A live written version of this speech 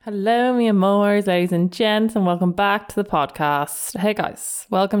Hello, mi amors, ladies and gents, and welcome back to the podcast. Hey guys,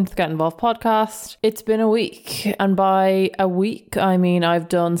 welcome to the Get Involved podcast. It's been a week, and by a week, I mean I've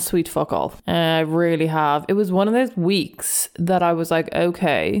done sweet fuck all. I really have. It was one of those weeks that I was like,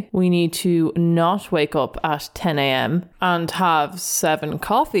 okay, we need to not wake up at 10 a.m. and have 7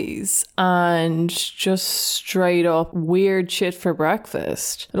 coffees and just straight up weird shit for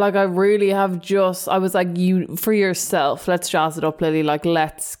breakfast. Like I really have I was like, you, for yourself, let's jazz it up, Lily, like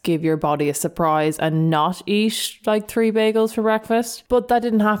let's give your body a surprise and not eat like 3 bagels for breakfast. But that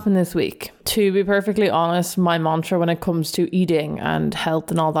didn't happen this week. To be perfectly honest, my mantra when it comes to eating and health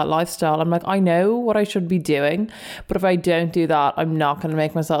and all that lifestyle, I'm like, I know what I should be doing, but if I don't do that, I'm not going to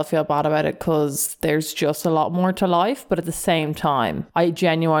make myself feel bad about it, because there's just a lot more to life. But at the same time, I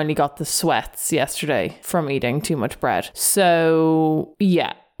genuinely got the sweats yesterday from eating too much bread. So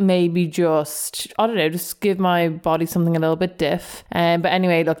yeah, maybe just, I don't know, just give my body something a little bit diff. But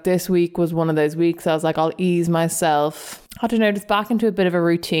anyway, look, this week was one of those weeks I was like, I'll ease myself, I don't know, just back into a bit of a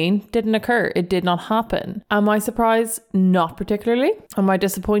routine. Didn't occur. It did not happen. Am I surprised? Not particularly. Am I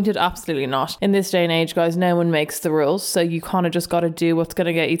disappointed? Absolutely not. In this day and age, guys, no one makes the rules. So you kind of just got to do what's going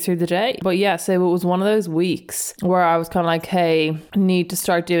to get you through the day. But yeah, so it was one of those weeks where I was kind of like, hey, I need to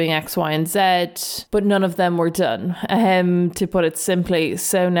start doing X, Y, and Z. But none of them were done, to put it simply.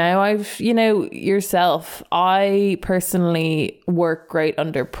 So now I've, yourself, I personally work great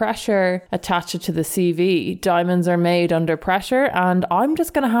under pressure, attach it to the CV. Diamonds are made under pressure, and I'm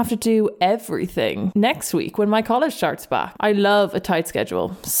just going to have to do everything next week when my college starts back. I love a tight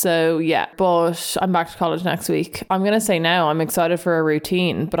schedule. So yeah, but I'm back to college next week. I'm going to say now I'm excited for a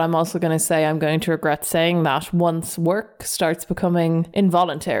routine, but I'm also going to say I'm going to regret saying that once work starts becoming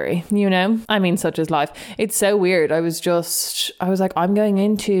involuntary, I mean, such is life. It's so weird. I was like, I'm going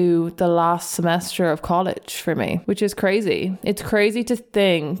into the last semester of college for me, which is crazy. It's crazy to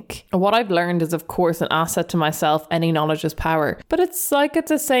think. What I've learned is, of course, an asset to myself. Any knowledge is power. But it's like, at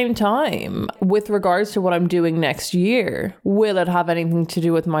the same time, with regards to what I'm doing next year, will it have anything to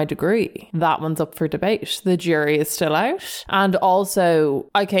do with my degree? That one's up for debate. The jury is still out. And also,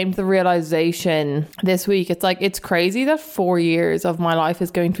 I came to the realization this week, it's crazy that 4 years of my life is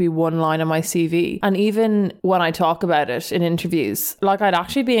going to be one line on my CV. And even when I talk about it in interviews, like I'd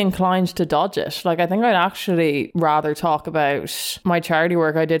actually be inclined to dodge it. Like I think I'd actually rather talk about my charity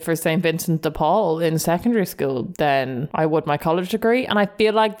work I did for St. Vincent de Paul in secondary school than I would my college degree. And I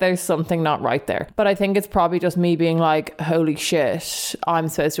feel like there's something not right there. But I think it's probably just me being like, holy shit, I'm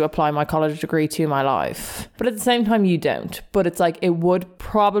supposed to apply my college degree to my life. But at the same time, you don't. But it's like, it would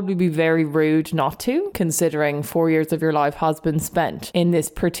probably be very rude not to, considering 4 years of your life has been spent in this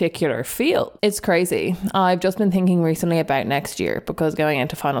particular field. It's crazy. I've just been thinking recently about next year, because going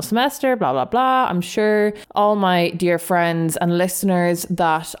into final semester, blah, blah, blah. I'm sure all my dear friends and listeners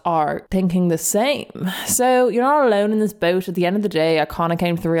that are thinking the same. So you're not alone in this boat. At the end of the day, I kind of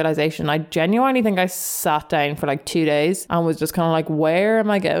came to the realization, I genuinely think I sat down for like 2 days and was just kind of like, where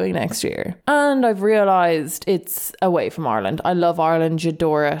am I going next year? And I've realized it's away from Ireland. I love Ireland,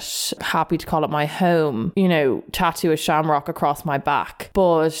 adore it, happy to call it my home, tattoo a shamrock across my back.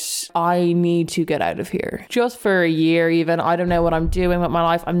 But I need to get out of here just for a year even. I don't know what I'm doing with my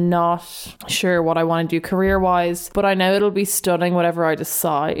life. I'm not sure what I want to do career wise, but I know it'll be stunning whatever I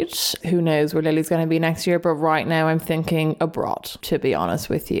decide. Who knows where Lily's going to be next year, but right now I'm thinking abroad, to be honest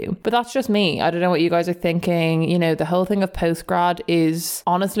with you. But that's just me. I don't know what you guys are thinking. The whole thing of postgrad is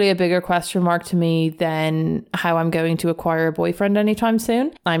honestly a bigger question mark to me than how I'm going to acquire a boyfriend anytime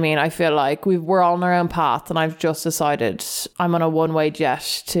soon. I mean, I feel like we're all on our own path, and I've just decided I'm on a one-way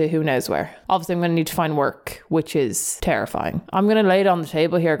jet to who knows where. Obviously, I'm going to need to find work, which is terrifying. I'm going to lay it on the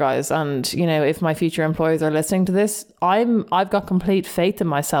table here, guys. And, if my future employers are listening to this, I've got complete faith in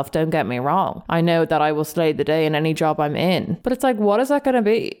myself. Don't get me wrong. I know that I will slay the day in any job I'm in. But it's like, what is that going to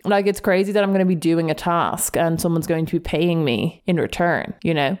be? Like, it's crazy that I'm going to be doing a task and someone's going to be paying me in return.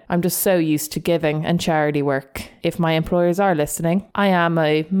 I'm just so used to giving and charity work. If my employers are listening, I am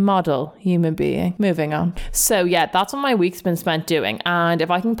a model human being. Moving on. So yeah, that's what my week's been spent doing. And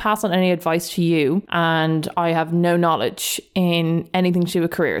if I can pass on any advice to you, and I have no knowledge in anything to do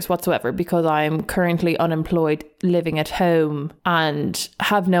with careers whatsoever, because I'm currently unemployed, living at home, and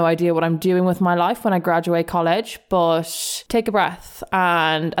have no idea what I'm doing with my life when I graduate college. But take a breath,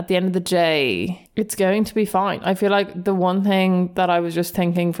 and at the end of the day, it's going to be fine. I feel like the one thing that I was just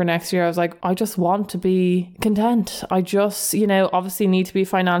thinking for next year, I was like, I just want to be content. I just, obviously need to be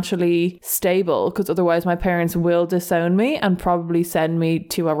financially stable, because otherwise my parents will disown me and probably send me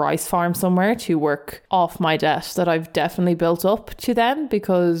to a rice farm somewhere to work off my debt that I've definitely built up to them,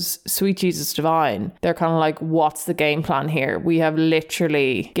 because sweet Jesus divine, they're kind of like, what's the game plan here? We have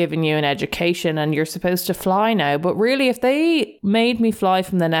literally given you an education and you're supposed to fly now. But really, if they made me fly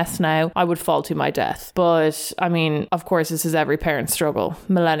from the nest now, I would fall to my death. But I mean, of course, this is every parent's struggle.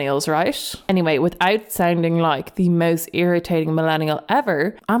 Millennials, right? Anyway, without sounding like the most irritating millennial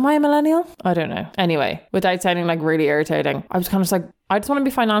ever, am I a millennial? I don't know. Anyway, without sounding like really irritating, I was kind of just like, I just want to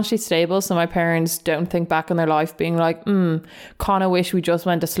be financially stable so my parents don't think back on their life being like, kind of wish we just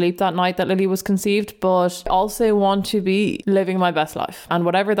went to sleep that night that Lily was conceived, but also want to be living my best life. And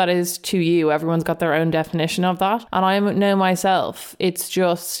whatever that is to you, everyone's got their own definition of that. And I know myself, it's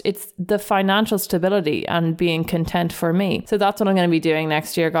the financial stability and being content for me. So that's what I'm going to be doing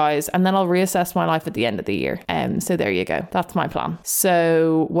next year, guys. And then I'll reassess my life at the end of the year. So there you go. That's my plan.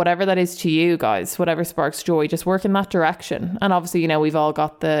 So whatever that is to you guys, whatever sparks joy, just work in that direction. And obviously, we've all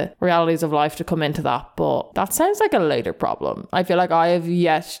got the realities of life to come into that, but that sounds like a later problem. I feel like I have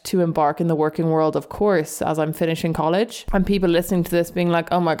yet to embark in the working world, of course, as I'm finishing college, and people listening to this being like,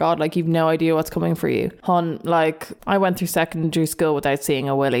 oh my God, like you've no idea what's coming for you. Hun, like I went through secondary school without seeing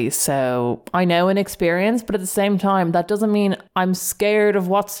a willy, so I know an experience, but at the same time, that doesn't mean I'm scared of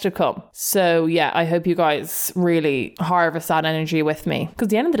what's to come. So yeah, I hope you guys really harvest that energy with me, because at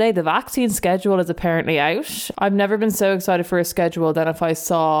the end of the day, the vaccine schedule is apparently out. I've never been so excited for a schedule than if I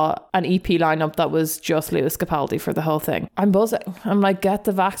saw an EP lineup that was just Lewis Capaldi for the whole thing. I'm buzzing. I'm like, get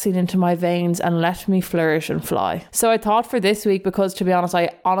the vaccine into my veins and let me flourish and fly. So I thought for this week, because to be honest,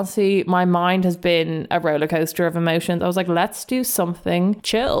 my mind has been a roller coaster of emotions. I was like, let's do something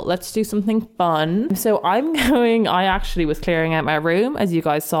chill. Let's do something fun. So I actually was clearing out my room, as you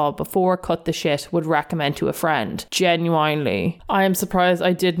guys saw before. Cut the shit, would recommend to a friend. Genuinely, I am surprised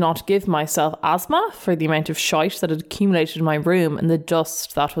I did not give myself asthma for the amount of shite that had accumulated in my room and the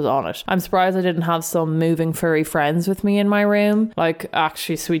dust that was on it. I'm surprised I didn't have some moving furry friends with me in my room. Like,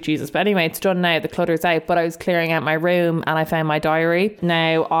 actually, sweet Jesus. But anyway, it's done now. The clutter's out. But I was clearing out my room and I found my diary.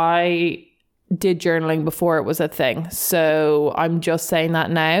 Now, I did journaling before it was a thing, so I'm just saying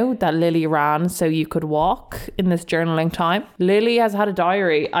that now that Lily ran so you could walk in this journaling time. Lily has had a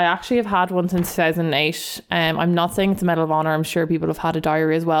diary. I actually have had one since 2008. I'm not saying it's a Medal of Honor. I'm sure people have had a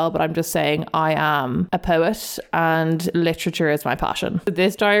diary as well, but I'm just saying I am a poet and literature is my passion.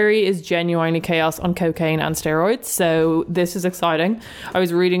 This diary is genuinely chaos on cocaine and steroids, so this is exciting. I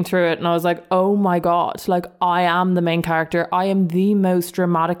was reading through it and I was like, oh my God, like I am the main character. I am the most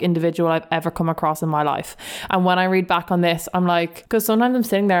dramatic individual I've ever come across in my life. And when I read back on this, I'm like, because sometimes I'm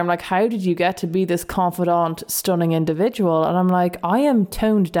sitting there, I'm like, how did you get to be this confidant, stunning individual? And I'm like, I am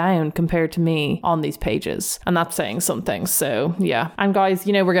toned down compared to me on these pages, and that's saying something. So yeah. And guys,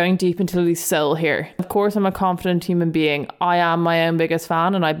 we're going deep into Lily's soul here. Of course, I'm a confident human being. I am my own biggest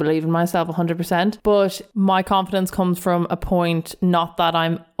fan and I believe in myself 100%, but my confidence comes from a point, not that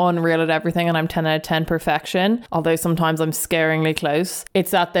I'm unreal at everything and I'm 10 out of 10 perfection, although sometimes I'm scaringly close.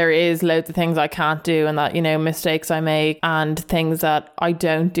 It's that there is loads of things I can't do, and that, mistakes I make and things that I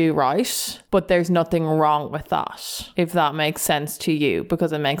don't do right, but there's nothing wrong with that, if that makes sense to you,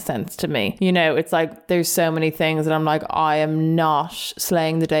 because it makes sense to me. It's like there's so many things that I'm like, I am not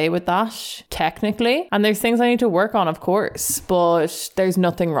slaying the day with that technically, and there's things I need to work on, of course, but there's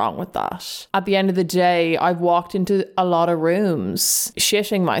nothing wrong with that. At the end of the day, I've walked into a lot of rooms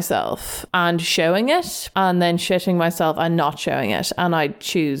shitting myself and showing it, and then shitting myself and not showing it, and I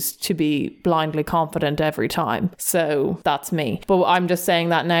choose to be blindly confident every time. So that's me. But I'm just saying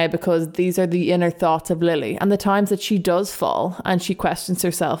that now because these are the inner thoughts of Lily and the times that she does fall and she questions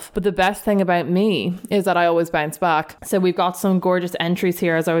herself. But the best thing about me is that I always bounce back. So we've got some gorgeous entries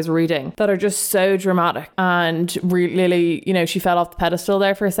here as I was reading that are just so dramatic, and Lily, she fell off the pedestal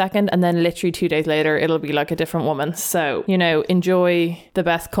there for a second, and then literally 2 days later it'll be like a different woman. So enjoy the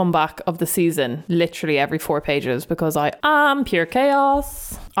best comeback of the season literally every 4 pages, because I am pure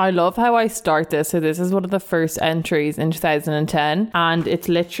chaos. I love how I start this. So this is one of the first entries in 2010, and it's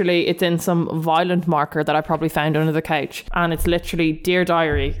in some violent marker that I probably found under the couch, and it's literally, dear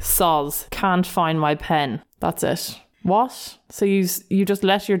diary, soz, can't find my pen. That's it. What? So you just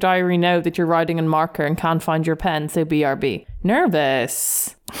let your diary know that you're writing in marker and can't find your pen, so BRB.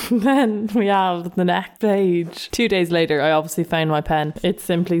 Nervous. Then we have the next page. 2 days later, I obviously found my pen. It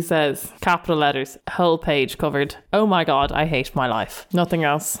simply says, capital letters, whole page covered. Oh my God, I hate my life. Nothing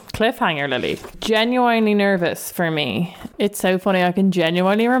else. Cliffhanger, Lily. Genuinely nervous for me. It's so funny. I can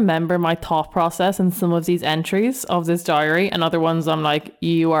genuinely remember my thought process in some of these entries of this diary, and other ones I'm like,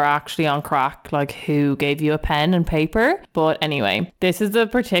 you are actually on crack. Like, who gave you a pen and paper? But anyway, this is a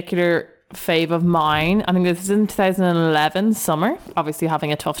particular fave of mine. I think this is in 2011 summer, obviously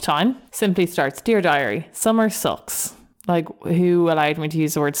having a tough time. Simply starts, Dear Diary, summer sucks. Like, who allowed me to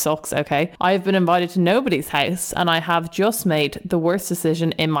use the word sucks? Okay. I have been invited to nobody's house and I have just made the worst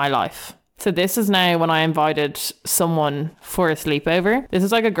decision in my life. So this is now when I invited someone for a sleepover. This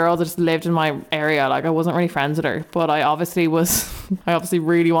is like a girl that just lived in my area. Like, I wasn't really friends with her, but I obviously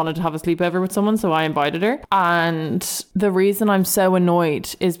really wanted to have a sleepover with someone, so I invited her. And the reason I'm so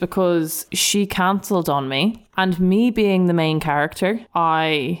annoyed is because she cancelled on me. And me being the main character,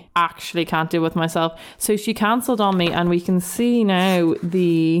 I actually can't deal with myself. So she cancelled on me, and we can see now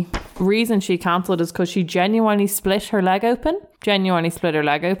the reason she cancelled is because she genuinely split her leg open.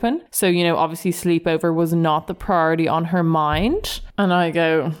 So, you know, obviously sleepover was not the priority on her mind. And I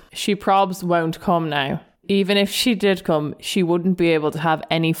go, she probs won't come now. Even if she did come, she wouldn't be able to have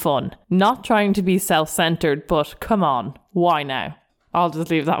any fun. Not trying to be self-centered, but come on, why now? I'll just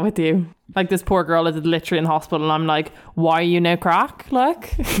leave that with you. Like, this poor girl is literally in hospital and I'm like, why are you no crack?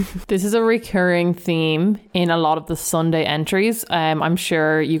 Like, this is a recurring theme in a lot of the Sunday entries. I'm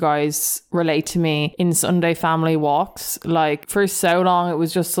sure you guys relate to me in Sunday family walks. Like, for so long, it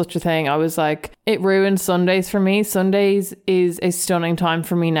was just such a thing. I was like, it ruined Sundays for me. Sundays is a stunning time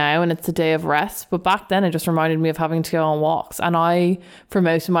for me now and it's a day of rest. But back then, it just reminded me of having to go on walks. And I, for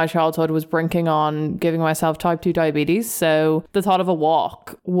most of my childhood, was brinking on giving myself type 2 diabetes. So the thought of a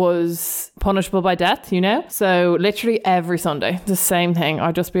walk was punishable by death, you know? So literally every Sunday, the same thing.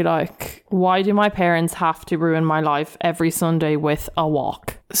 I'd just be like, why do my parents have to ruin my life every Sunday with a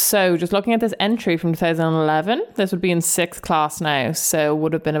walk? So just looking at this entry from 2011, this would be in 6th class now, so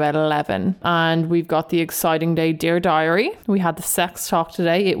would have been about 11. And we've got the exciting day, Dear Diary. We had the sex talk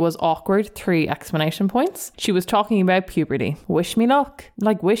today. It was awkward, 3 exclamation points. She was talking about puberty. Wish me luck.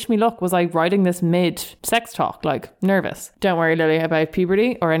 Like, wish me luck. Was I writing this mid sex talk? Like, nervous. Don't worry, Lily, about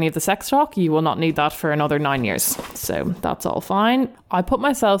puberty or any of the sex talk. You will not need that for another 9 years. So that's all fine. I put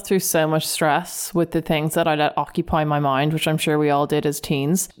myself through so much stress with the things that I let occupy my mind, which I'm sure we all did as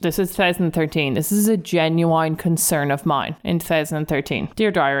teens. This is 2013. This is a genuine concern of mine in 2013. Dear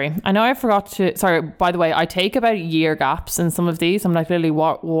Diary, I know I forgot to... Sorry, by the way, I take about year gaps in some of these. I'm like, Lily,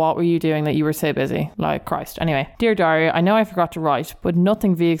 what were you doing that you were so busy? Like, Christ. Anyway, Dear Diary, I know I forgot to write, but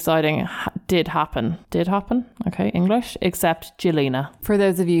nothing very exciting did happen. Did happen? Okay, English. Except Jelena. For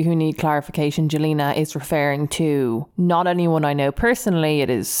those of you who need clarification, Jelena is referring to not anyone I know personally. It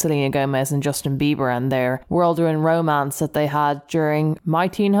is Selena Gomez and Justin Bieber and their whirlwind romance that they had during my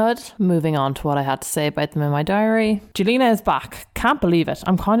teenhood. Moving on to what I had to say about them in my diary. Jelena is back. Can't believe it.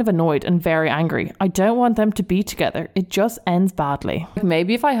 I'm kind of annoyed and very angry. I don't want them to be together. It just ends badly.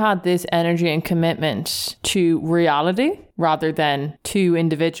 Maybe if I had this energy and commitment to reality rather than two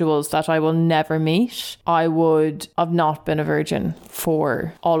individuals that I will never meet, I would have not been a virgin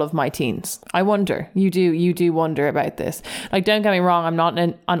for all of my teens. I wonder. You do wonder about this. Like, don't get me wrong, I'm not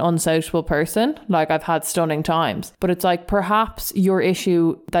an unsociable person. Like, I've had stunning times. But it's like, perhaps your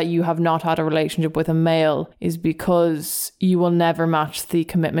issue that you have not had a relationship with a male is because you will never match the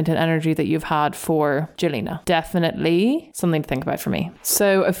commitment and energy that you've had for Jelena. Definitely something to think about for me.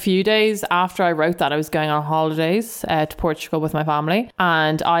 So a few days after I wrote that, I was going on holidays to Portugal with my family,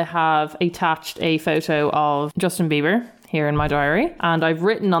 and I have attached a photo of Justin Bieber here in my diary, and I've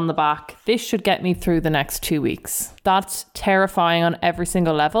written on the back, this should get me through the next 2 weeks. That's terrifying on every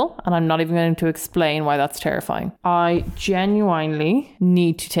single level, and I'm not even going to explain why that's terrifying. I genuinely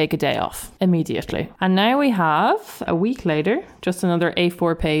need to take a day off immediately. And now we have, a week later, just another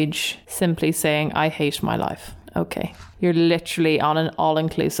A4 page simply saying, I hate my life. Okay. You're literally on an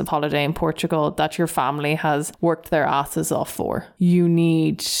all-inclusive holiday in Portugal that your family has worked their asses off for. You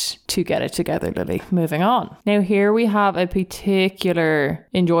need to get it together, Lily. Moving on. Now here we have a particular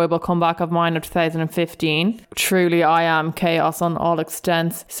enjoyable comeback of mine of 2015. Truly, I am chaos on all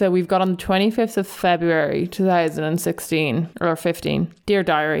extents. So we've got on the 25th of February 2016 or 15. Dear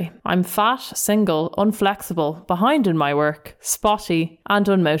Diary, I'm fat, single, unflexible, behind in my work, spotty and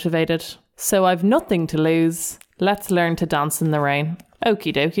unmotivated. So I've nothing to lose. Let's learn to dance in the rain.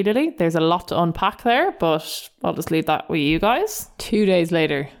 Okie dokie, Lily. There's a lot to unpack there, but I'll just leave that with you guys. 2 days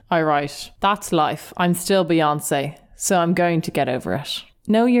later, I write, that's life. I'm still Beyonce, so I'm going to get over it.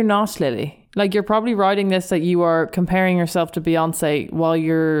 No, you're not, Lily. Like, you're probably writing this that you are comparing yourself to Beyonce while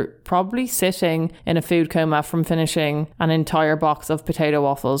you're probably sitting in a food coma from finishing an entire box of potato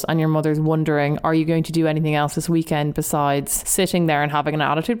waffles, and your mother's wondering, are you going to do anything else this weekend besides sitting there and having an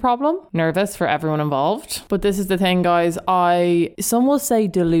attitude problem? Nervous for everyone involved. But this is the thing, guys. Some will say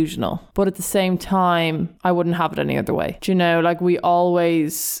delusional, but at the same time, I wouldn't have it any other way. Do you know, like, we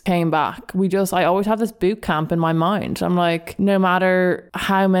always came back. I always have this boot camp in my mind. I'm like, no matter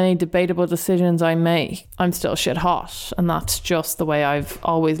how many debatable decisions I make, I'm still shit hot. And that's just the way I've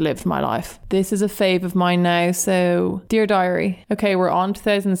always lived my life. This is a fave of mine now. So, Dear Diary. Okay, we're on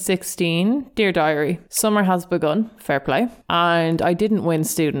 2016. Dear Diary. Summer has begun. Fair play. And I didn't win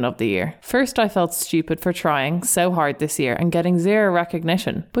Student of the Year. First, I felt stupid for trying so hard this year and getting zero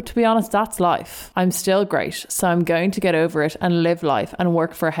recognition. But to be honest, that's life. I'm still great. So I'm going to get over it and live life and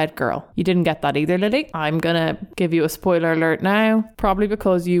work for a head girl. You didn't get that either, Lily. I'm gonna give you a spoiler alert now. Probably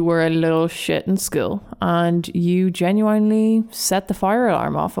because you were a little shit in school and you genuinely set the fire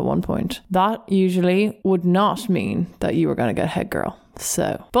alarm off at one point. That usually would not mean that you were gonna get head girl.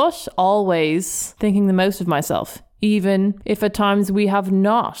 So, but always thinking the most of myself. Even if at times we have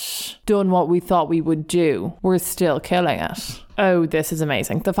not done what we thought we would do, we're still killing it. Oh, this is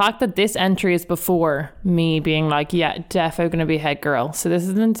amazing. The fact that this entry is before me being like, yeah, defo gonna be head girl. So this is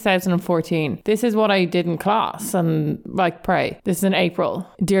in 2014. This is what I did in class and like pray. This is in April.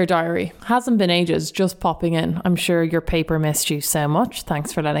 Dear Diary. Hasn't been ages, just popping in. I'm sure your paper missed you so much.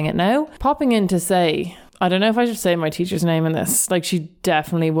 Thanks for letting it know. Popping in to say, I don't know if I should say my teacher's name in this. Like, she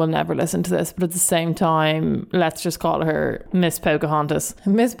definitely will never listen to this. But at the same time, let's just call her Miss Pocahontas.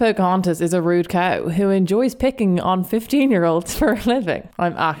 Miss Pocahontas is a rude cow who enjoys picking on 15-year-olds for a living.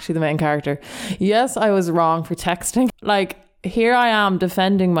 I'm actually the main character. Yes, I was wrong for texting. Like, here I am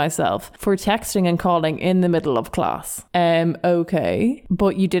defending myself for texting and calling in the middle of class. Okay.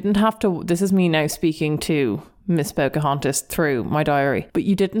 But you didn't have to... This is me now speaking to Miss Pocahontas through my diary. But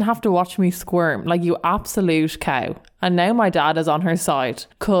you didn't have to watch me squirm, like, you absolute cow. And now my dad is on her side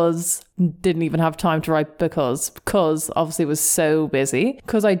because didn't even have time to write because obviously was so busy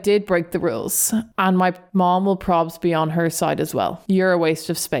because I did break the rules, and my mom will probs be on her side as well. You're a waste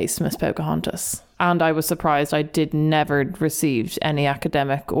of space, Miss Pocahontas. And I was surprised I never received any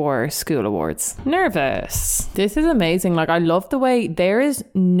academic or school awards. Nervous. This is amazing. Like, I love the way there is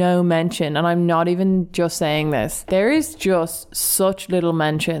no mention, and I'm not even just saying this. There is just such little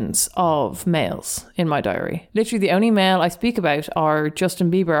mentions of males in my diary. Literally the only male I speak about are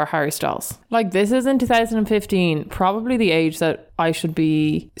Justin Bieber or Harry Styles. Like, this is in 2015, probably the age that I should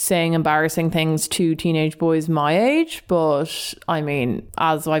be saying embarrassing things to teenage boys my age, but I mean,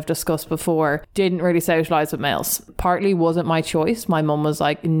 as I've discussed before, didn't really socialize with males. Partly wasn't my choice. My mum was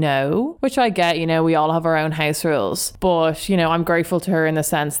like, no, which I get, you know, we all have our own house rules, but you know, I'm grateful to her in the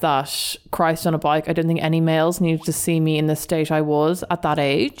sense that Christ on a bike, I didn't think any males needed to see me in the state I was at that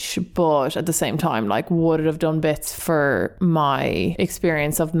age, but at the same time, like, would it have done bits for my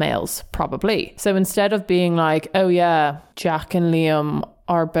experience of males? Probably. So instead of being like, oh yeah, Jack and Liam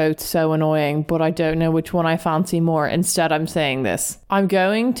are both so annoying, but I don't know which one I fancy more. Instead, I'm saying this. I'm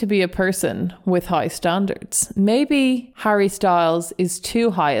going to be a person with high standards. Maybe Harry Styles is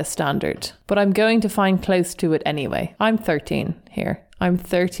too high a standard, but I'm going to find close to it anyway. I'm 13 here. I'm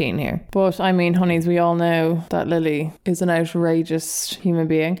 13 here. But I mean, honeys, we all know that Lily is an outrageous human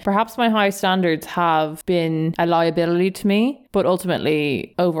being. Perhaps my high standards have been a liability to me, but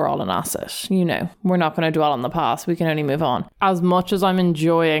ultimately overall an asset. You know, we're not going to dwell on the past. We can only move on. As much as I'm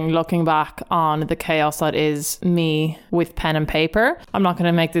enjoying looking back on the chaos that is me with pen and paper, I'm not going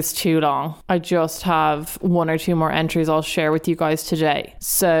to make this too long. I just have one or two more entries I'll share with you guys today.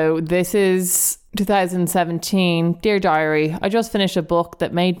 So this is 2017. Dear Diary, I just finished a book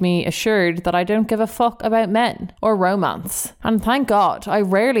that made me assured that I don't give a fuck about men or romance. And thank God, I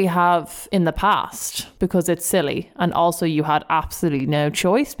rarely have in the past because it's silly. And also you had absolutely no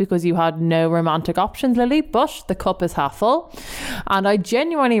choice because you had no romantic options, Lily, but the cup is half full. And I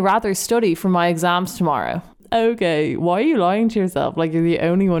genuinely rather study for my exams tomorrow. Okay, why are you lying to yourself? Like, you're the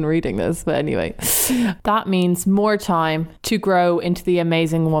only one reading this. But anyway, that means more time to grow into the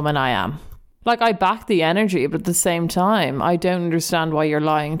amazing woman I am. Like, I back the energy, but at the same time, I don't understand why you're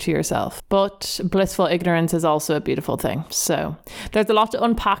lying to yourself. But blissful ignorance is also a beautiful thing. So there's a lot to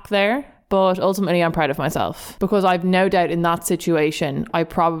unpack there. But ultimately, I'm proud of myself because I've no doubt in that situation, I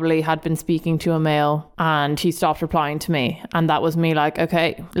probably had been speaking to a male and he stopped replying to me. And that was me like,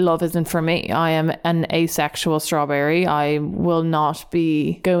 okay, love isn't for me. I am an asexual strawberry. I will not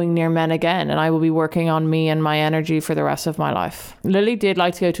be going near men again, and I will be working on me and my energy for the rest of my life. Lily did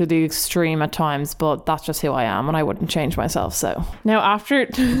like to go to the extreme at times, but that's just who I am and I wouldn't change myself. So now after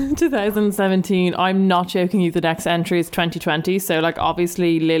 2017, I'm not joking you, the next entry is 2020. So like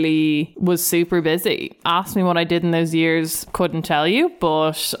obviously Lily was super busy. Asked me what I did in those years, couldn't tell you,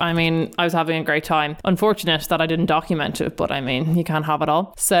 but I mean, I was having a great time. Unfortunate that I didn't document it, but I mean, you can't have it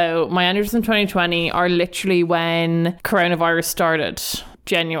all. So my entries in 2020 are literally when coronavirus started.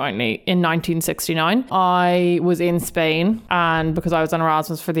 Genuinely, in 1969, I was in Spain, and because I was on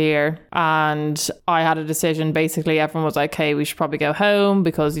Erasmus for the year, and I had a decision. Basically, everyone was like, hey, we should probably go home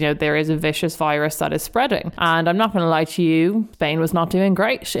because, you know, there is a vicious virus that is spreading. And I'm not going to lie to you, Spain was not doing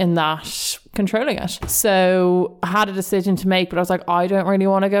great in that controlling it. So I had a decision to make, but I was like, I don't really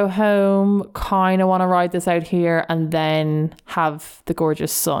want to go home, kind of want to ride this out here and then have the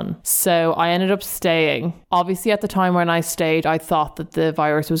gorgeous sun. So I ended up staying. Obviously at the time when I stayed, I thought that the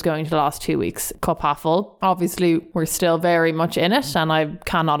virus was going to last 2 weeks. Cup half full. Obviously we're still very much in it and I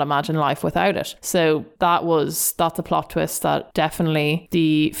cannot imagine life without it. So that's a plot twist that definitely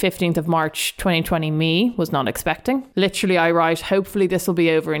the 15th of March 2020 me was not expecting. Literally I write, hopefully this will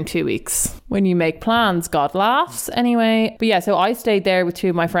be over in 2 weeks. When you make plans, God laughs. Anyway, but yeah, so I stayed there with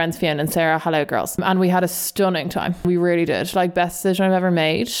two of my friends, Fiona and Sarah. Hello, girls. And we had a stunning time. We really did. Like, best decision I've ever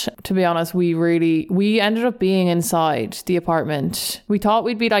made. To be honest, we ended up being inside the apartment. We thought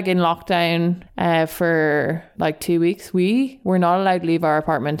we'd be like in lockdown for like 2 weeks. We were not allowed to leave our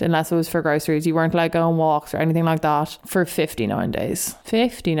apartment unless it was for groceries. You weren't allowed to go on walks or anything like that for 59 days.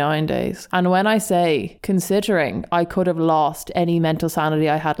 59 days. And when I say, considering I could have lost any mental sanity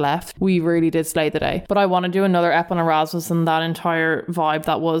I had left, we really did slay the day. But I want to do another ep on Erasmus and that entire vibe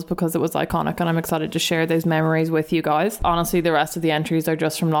that was, because it was iconic and I'm excited to share those memories with you guys. Honestly, the rest of the entries are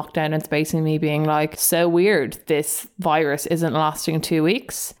just from lockdown. It's basically me being like, so weird, this virus isn't lasting 2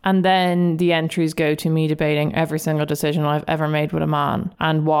 weeks. And then the entries go to me debating every single decision I've ever made with a man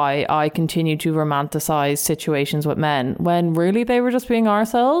and why I continue to romanticize situations with men when really they were just being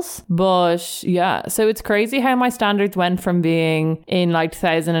ourselves. But yeah, so it's crazy how my standards went from being in like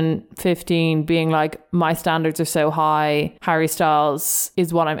 2015 being like, my standards are so high, Harry Styles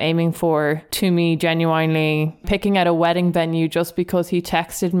is what I'm aiming for, to me genuinely picking out a wedding venue just because he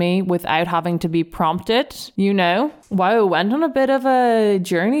texted me without having to be prompted, you know. Wow, went on a bit of a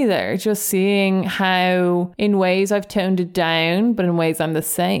journey there, just seeing how in ways I've toned it down, but in ways I'm the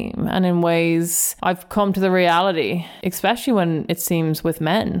same, and in ways I've come to the reality, especially when it seems with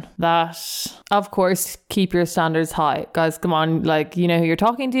men, that of course keep your standards high. Guys, come on, like, you know who you're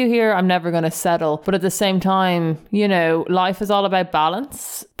talking to here. I'm never going to settle. But at the same time, you know, life is all about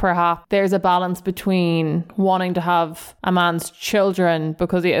balance. Perhaps there's a balance between wanting to have a man's children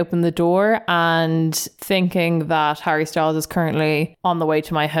because he opened the door and thinking that Harry Styles is currently on the way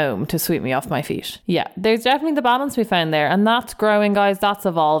to my home to sweep me off my feet. Yeah, there's definitely the balance we found there, and that's growing, guys. That's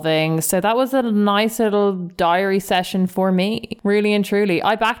evolving. So that was a nice little diary session for me, really and truly.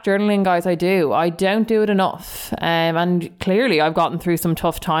 I back journaling, guys. I do. I don't do it enough, and clearly I've gotten through some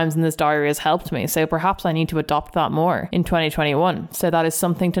tough times and this diary has helped me, so perhaps I need to adopt that more in 2021. So that is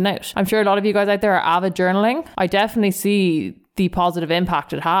something to note. I'm sure a lot of you guys out there are avid journaling. I definitely see the positive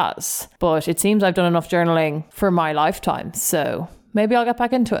impact it has, but it seems I've done enough journaling for my lifetime, so maybe I'll get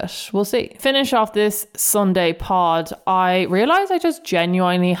back into it. We'll see. Finish off this Sunday pod. I realize I just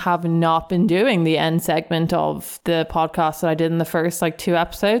genuinely have not been doing the end segment of the podcast that I did in the first like 2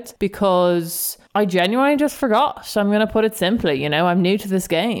 episodes because I genuinely just forgot. I'm going to put it simply, you know, I'm new to this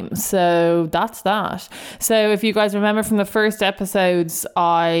game. So that's that. So if you guys remember from the first episodes,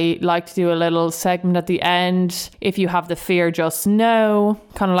 I like to do a little segment at the end. If you have the fear, just know,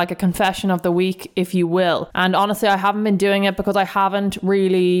 kind of like a confession of the week, if you will. And honestly, I haven't been doing it because I haven't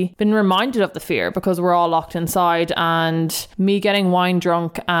really been reminded of the fear because we're all locked inside, and me getting wine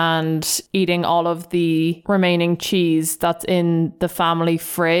drunk and eating all of the remaining cheese that's in the family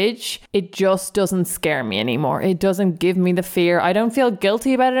fridge, it just doesn't scare me anymore. It doesn't give me the fear. I don't feel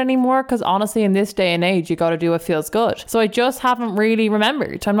guilty about it anymore because honestly, in this day and age, you got to do what feels good. So I just haven't really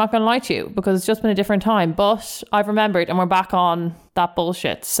remembered. I'm not going to lie to you because it's just been a different time, but I've remembered and we're back on that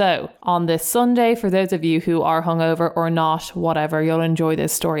bullshit. So on this Sunday, for those of you who are hungover or not, whatever, you'll enjoy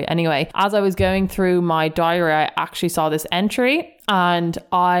this story anyway. As I was going through my diary, I actually saw this entry, and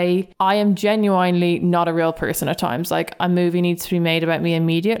I am genuinely not a real person at times. Like, a movie needs to be made about me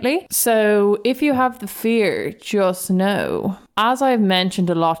immediately. So if you have the fear, just know As I've mentioned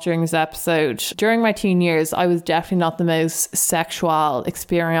a lot during this episode, during my teen years, I was definitely not the most sexual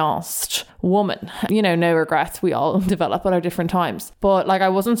experienced woman. You know, no regrets. We all develop at our different times. But like, I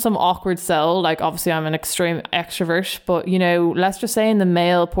wasn't some awkward soul. Like, obviously I'm an extreme extrovert, but you know, let's just say in the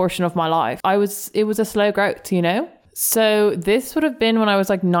male portion of my life, it was a slow growth, you know? So this would have been when I was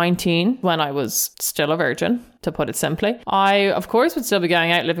like 19, when I was still a virgin, to put it simply. I, of course, would still be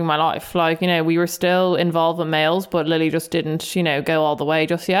going out living my life. Like, you know, we were still involved with males, but Lily just didn't, you know, go all the way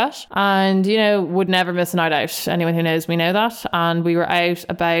just yet. And, you know, would never miss a night out. Anyone who knows me know that. And we were out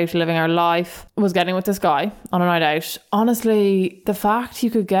about living our life, was getting with this guy on a night out. Honestly, the fact you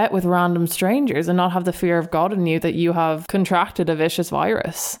could get with random strangers and not have the fear of God in you that you have contracted a vicious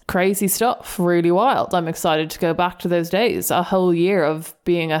virus. Crazy stuff, really wild. I'm excited to go back to those days. A whole year of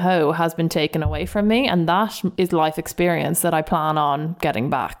being a hoe has been taken away from me, and that is life experience that I plan on getting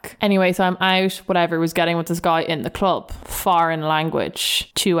back. Anyway, so I'm out, whatever, was getting with this guy in the club. Foreign language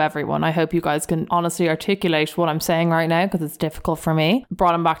to everyone. I hope you guys can honestly articulate what I'm saying right now, because it's difficult for me.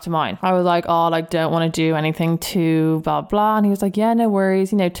 Brought him back to mine. I was like, oh, like, don't want to do anything to blah blah, and he was like, yeah, no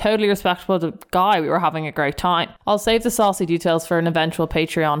worries, you know, totally respectable guy. We were having a great time. I'll save the saucy details for an eventual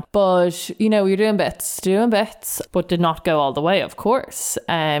Patreon, but you know, we were doing bits, but did not go all the way, of course.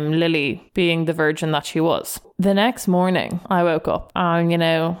 Lily being the virgin that she was. The next morning I woke up and, you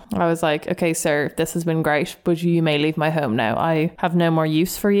know, I was like, okay, sir, this has been great, but you may leave my home now. I have no more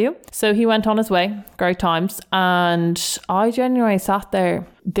use for you. So he went on his way. Great times. And I genuinely sat there.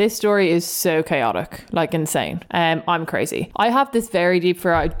 This story is so chaotic, like insane. I'm crazy. I have this very deep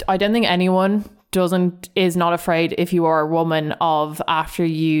fear. I don't think anyone is not afraid, if you are a woman, of after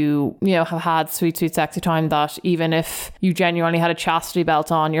you know, have had sweet sexy time, that even if you genuinely had a chastity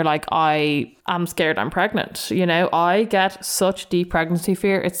belt on, you're like, I am scared I'm pregnant. You know, I get such deep pregnancy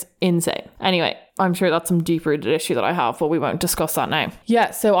fear. It's insane. Anyway, I'm sure that's some deep rooted issue that I have, but we won't discuss that now.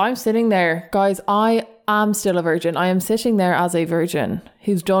 Yeah, so I'm sitting there, guys, I am still a virgin. I am sitting there as a virgin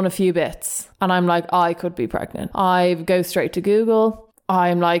who's done a few bits, and I'm like, I could be pregnant. I go straight to Google.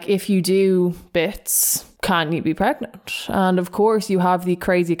 I'm like, if you do bits, can you be pregnant? And of course you have the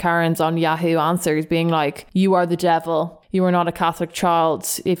crazy Karens on Yahoo Answers being like, you are the devil. You are not a Catholic child.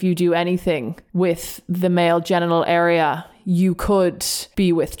 If you do anything with the male genital area, you could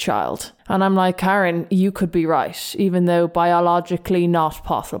be with child. And I'm like, Karen, you could be right, even though biologically not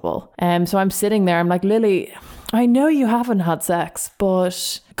possible. So I'm sitting there, I'm like, Lily, I know you haven't had sex,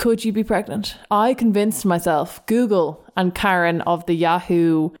 but could you be pregnant? I convinced myself, Google and Karen of the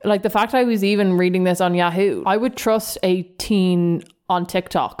Yahoo, like the fact I was even reading this on Yahoo, I would trust a teen on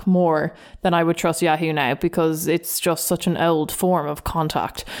TikTok more than I would trust Yahoo now, because it's just such an old form of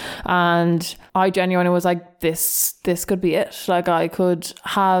contact. And I genuinely was like, this could be it. Like, I could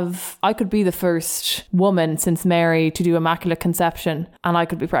be the first woman since Mary to do immaculate conception, and I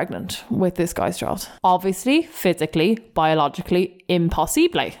could be pregnant with this guy's child. Obviously, physically, biologically,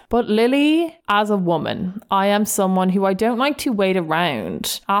 impossible. But Lily, as a woman, I am someone who I don't like to wait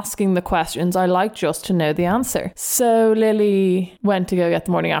around asking the questions. I like just to know the answer. So Lily went to go get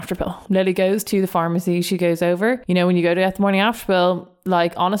the morning after pill. Lily goes to the pharmacy. She goes over. You know, when you go to get the morning after pill,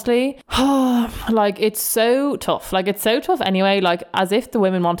 like, honestly, like, it's so tough. Like, it's so tough anyway, like, as if the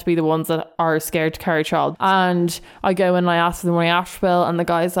women want to be the ones that are scared to carry a child. And I go and I ask for the morning after pill, and the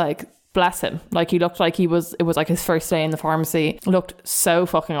guy's like, bless him, like, he looked like it was like his first day in the pharmacy. Looked so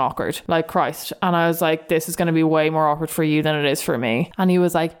fucking awkward, like, Christ. And I was like, this is going to be way more awkward for you than it is for me. And he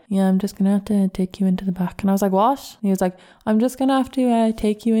was like, yeah, I'm just gonna have to take you into the back. And I was like, what? And he was like, I'm just gonna have to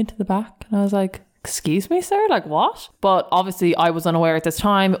take you into the back. And I was like, excuse me, sir? Like, what? But obviously I was unaware at this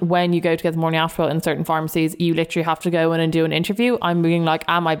time. When you go to get the morning after pill in certain pharmacies, you literally have to go in and do an interview. I'm being like,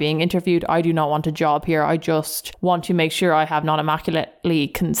 am I being interviewed? I do not want a job here. I just want to make sure I have not immaculately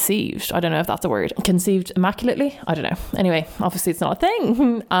conceived. I don't know if that's a word. Conceived immaculately? I don't know. Anyway, obviously it's not a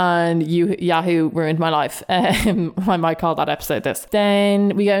thing. And Yahoo ruined my life. I might call that episode this.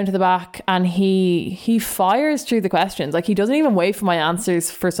 Then we go into the back, and he fires through the questions. Like, he doesn't even wait for my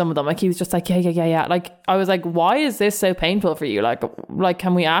answers for some of them. Like, he was just like, yeah. Like, I was like, why is this so painful for you? Like,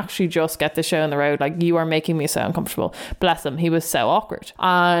 can we actually just get the show on the road? Like, you are making me so uncomfortable. Bless him. He was so awkward.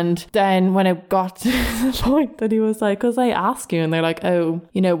 And then when it got to the point that he was like, because I ask you, and they're like, oh,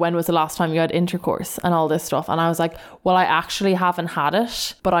 you know, when was the last time you had intercourse and all this stuff? And I was like, well, I actually haven't had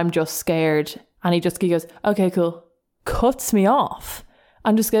it, but I'm just scared. And he goes, okay, cool. Cuts me off.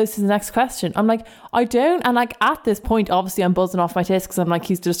 and just goes to the next question. I'm like, I don't. And like at this point, obviously I'm buzzing off my tits because I'm like,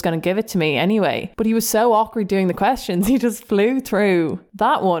 he's just going to give it to me anyway. But he was so awkward doing the questions. He just flew through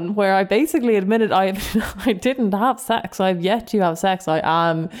that one where I basically admitted I didn't have sex. I've yet to have sex. I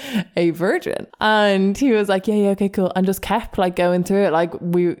am a virgin. And he was like, yeah, okay, cool. And just kept like going through it. Like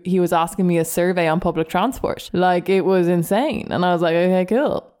he was asking me a survey on public transport. Like it was insane. And I was like, okay,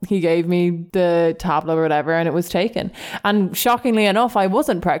 cool. He gave me the tablet or whatever and it was taken. And shockingly enough, I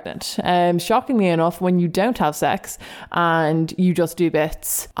wasn't pregnant. Shockingly enough, when you don't have sex and you just do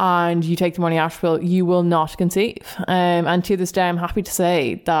bits and you take the morning after pill, you will not conceive. And to this day, I'm happy to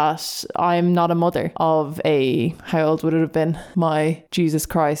say that I'm not a mother of how old would it have been? My Jesus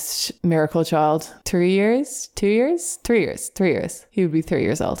Christ miracle child. 3 years? 2 years? 3 years. 3 years. He would be 3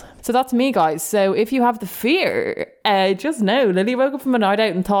 years old. So that's me, guys. So if you have the fear, just know Lily woke up from a night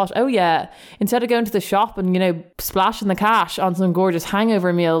out and thought, oh yeah, instead of going to the shop and, splashing the cash on some gorgeous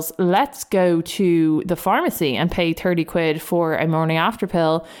hangover meals, let's go to the pharmacy and pay 30 quid for a morning after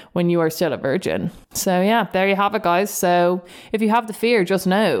pill when you are still a virgin. So yeah, there you have it, guys. So if you have the fear, just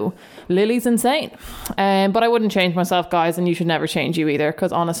know Lily's insane. But I wouldn't change myself, guys, and you should never change you either,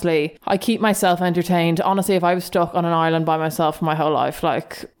 because honestly, I keep myself entertained. Honestly, if I was stuck on an island by myself for my whole life,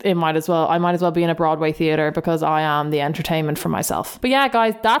 like I might as well be in a Broadway theatre because I am the entertainment for myself. But yeah,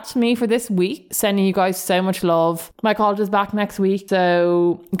 guys, that's me for this week. Sending you guys so much love. My college is back next week,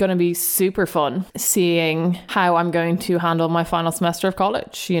 so gonna be super fun seeing how I'm going to handle my final semester of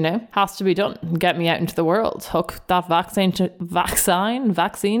college. Has to be done. Get me out into the world. Hook that vaccine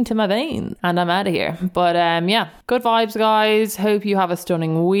to my vein, and I'm out of here. But yeah, good vibes, guys. Hope you have a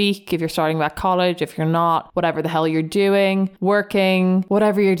stunning week. If you're starting back college, if you're not, whatever the hell you're doing, working,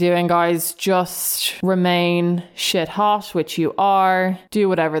 whatever you're doing, guys, just remain shit hot, which you are. Do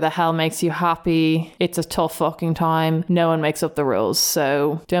whatever the hell makes you happy. It's a tough fucking time. No one makes up the rules,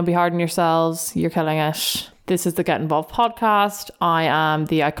 so don't be hard on yourselves. You're killing it. This is the Get Involved podcast. I am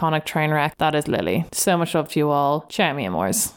the iconic train wreck that is Lily. So much love to you all. Ciao, me amores.